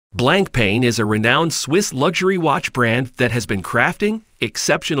Blancpain is a renowned Swiss luxury watch brand that has been crafting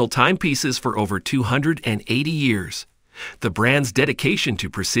exceptional timepieces for over 280 years. The brand's dedication to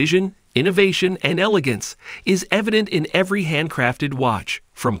precision, innovation, and elegance is evident in every handcrafted watch,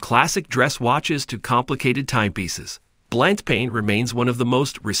 from classic dress watches to complicated timepieces. Blancpain remains one of the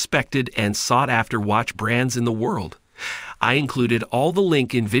most respected and sought-after watch brands in the world. I included all the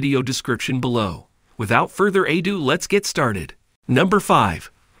link in video description below. Without further ado, let's get started. Number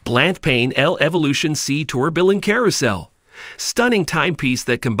 5. Blancpain L-evolution R Tourbillon Carrousel. Stunning timepiece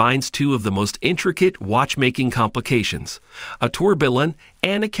that combines two of the most intricate watchmaking complications, a tourbillon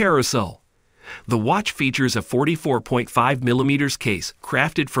and a carousel. The watch features a 44.5mm case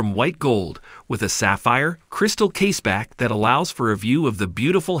crafted from white gold with a sapphire crystal caseback that allows for a view of the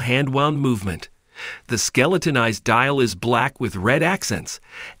beautiful hand-wound movement. The skeletonized dial is black with red accents,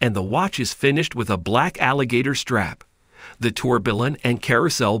 and the watch is finished with a black alligator strap. The tourbillon and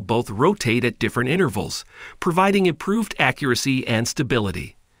carousel both rotate at different intervals, providing improved accuracy and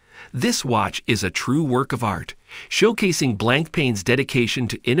stability. This watch is a true work of art, showcasing Blancpain's dedication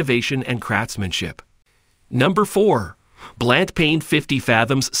to innovation and craftsmanship. Number 4. Blancpain 50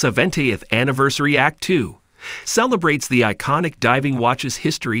 Fathoms 70th Anniversary Act 2 celebrates the iconic diving watch's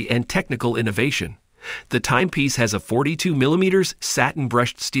history and technical innovation. The timepiece has a 42mm satin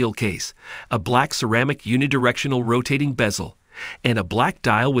brushed steel case, a black ceramic unidirectional rotating bezel, and a black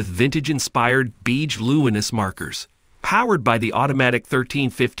dial with vintage-inspired beige luminous markers. Powered by the automatic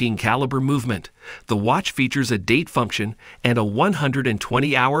 1315 caliber movement, the watch features a date function and a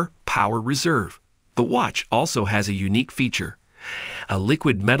 120-hour power reserve. The watch also has a unique feature, a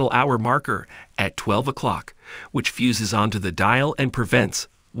liquid metal hour marker at 12 o'clock, which fuses onto the dial and prevents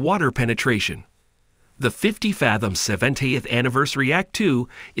water penetration. The 50 Fathoms 70th Anniversary Act 2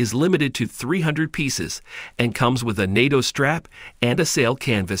 is limited to 300 pieces and comes with a NATO strap and a sail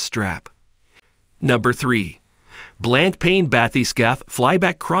canvas strap. Number 3. Blancpain Bathyscaphe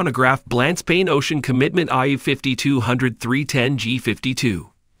Flyback Chronograph Blancpain Ocean Commitment IE 5200 310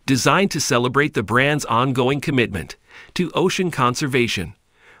 G52. Designed to celebrate the brand's ongoing commitment to ocean conservation.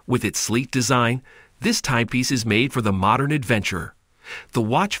 With its sleek design, this timepiece is made for the modern adventurer. The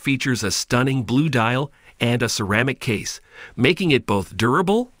watch features a stunning blue dial and a ceramic case, making it both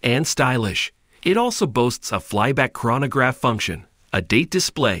durable and stylish. It also boasts a flyback chronograph function, a date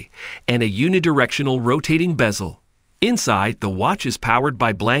display, and a unidirectional rotating bezel. Inside, the watch is powered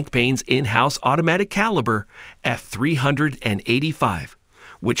by Blancpain's in-house automatic caliber F385,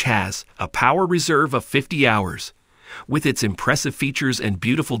 which has a power reserve of 50 hours. With its impressive features and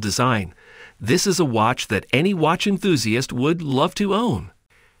beautiful design, this is a watch that any watch enthusiast would love to own.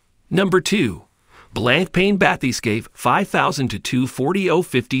 Number 2. Blancpain Bathyscaphe 5000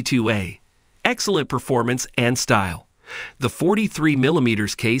 40052A. Excellent performance and style. The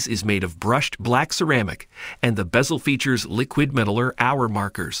 43mm case is made of brushed black ceramic, and the bezel features liquid metal hour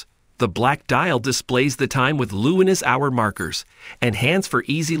markers. The black dial displays the time with luminous hour markers and hands for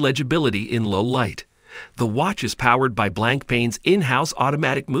easy legibility in low light. The watch is powered by Blancpain's in-house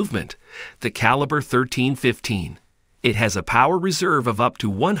automatic movement, the caliber 1315. It has a power reserve of up to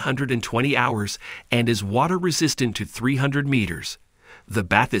 120 hours and is water-resistant to 300 meters. The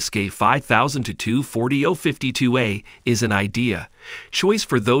Bathyscaphe 5000 40052A is an idea choice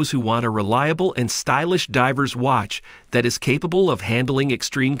for those who want a reliable and stylish diver's watch that is capable of handling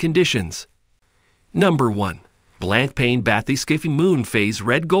extreme conditions. Number 1. Blancpain Bathyscaphe Moon Phase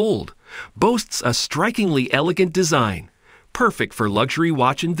Red Gold boasts a strikingly elegant design, perfect for luxury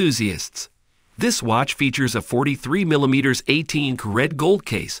watch enthusiasts. This watch features a 43mm 18K red gold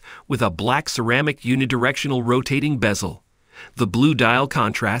case with a black ceramic unidirectional rotating bezel. The blue dial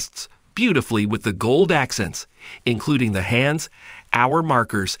contrasts beautifully with the gold accents, including the hands, hour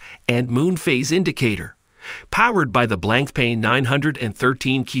markers, and moon phase indicator. Powered by the Blancpain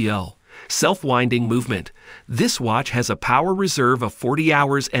 913 KL self-winding movement, this watch has a power reserve of 40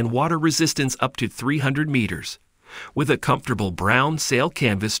 hours and water resistance up to 300 meters. With a comfortable brown sail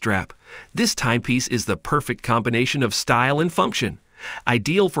canvas strap, this timepiece is the perfect combination of style and function,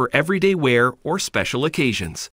 ideal for everyday wear or special occasions.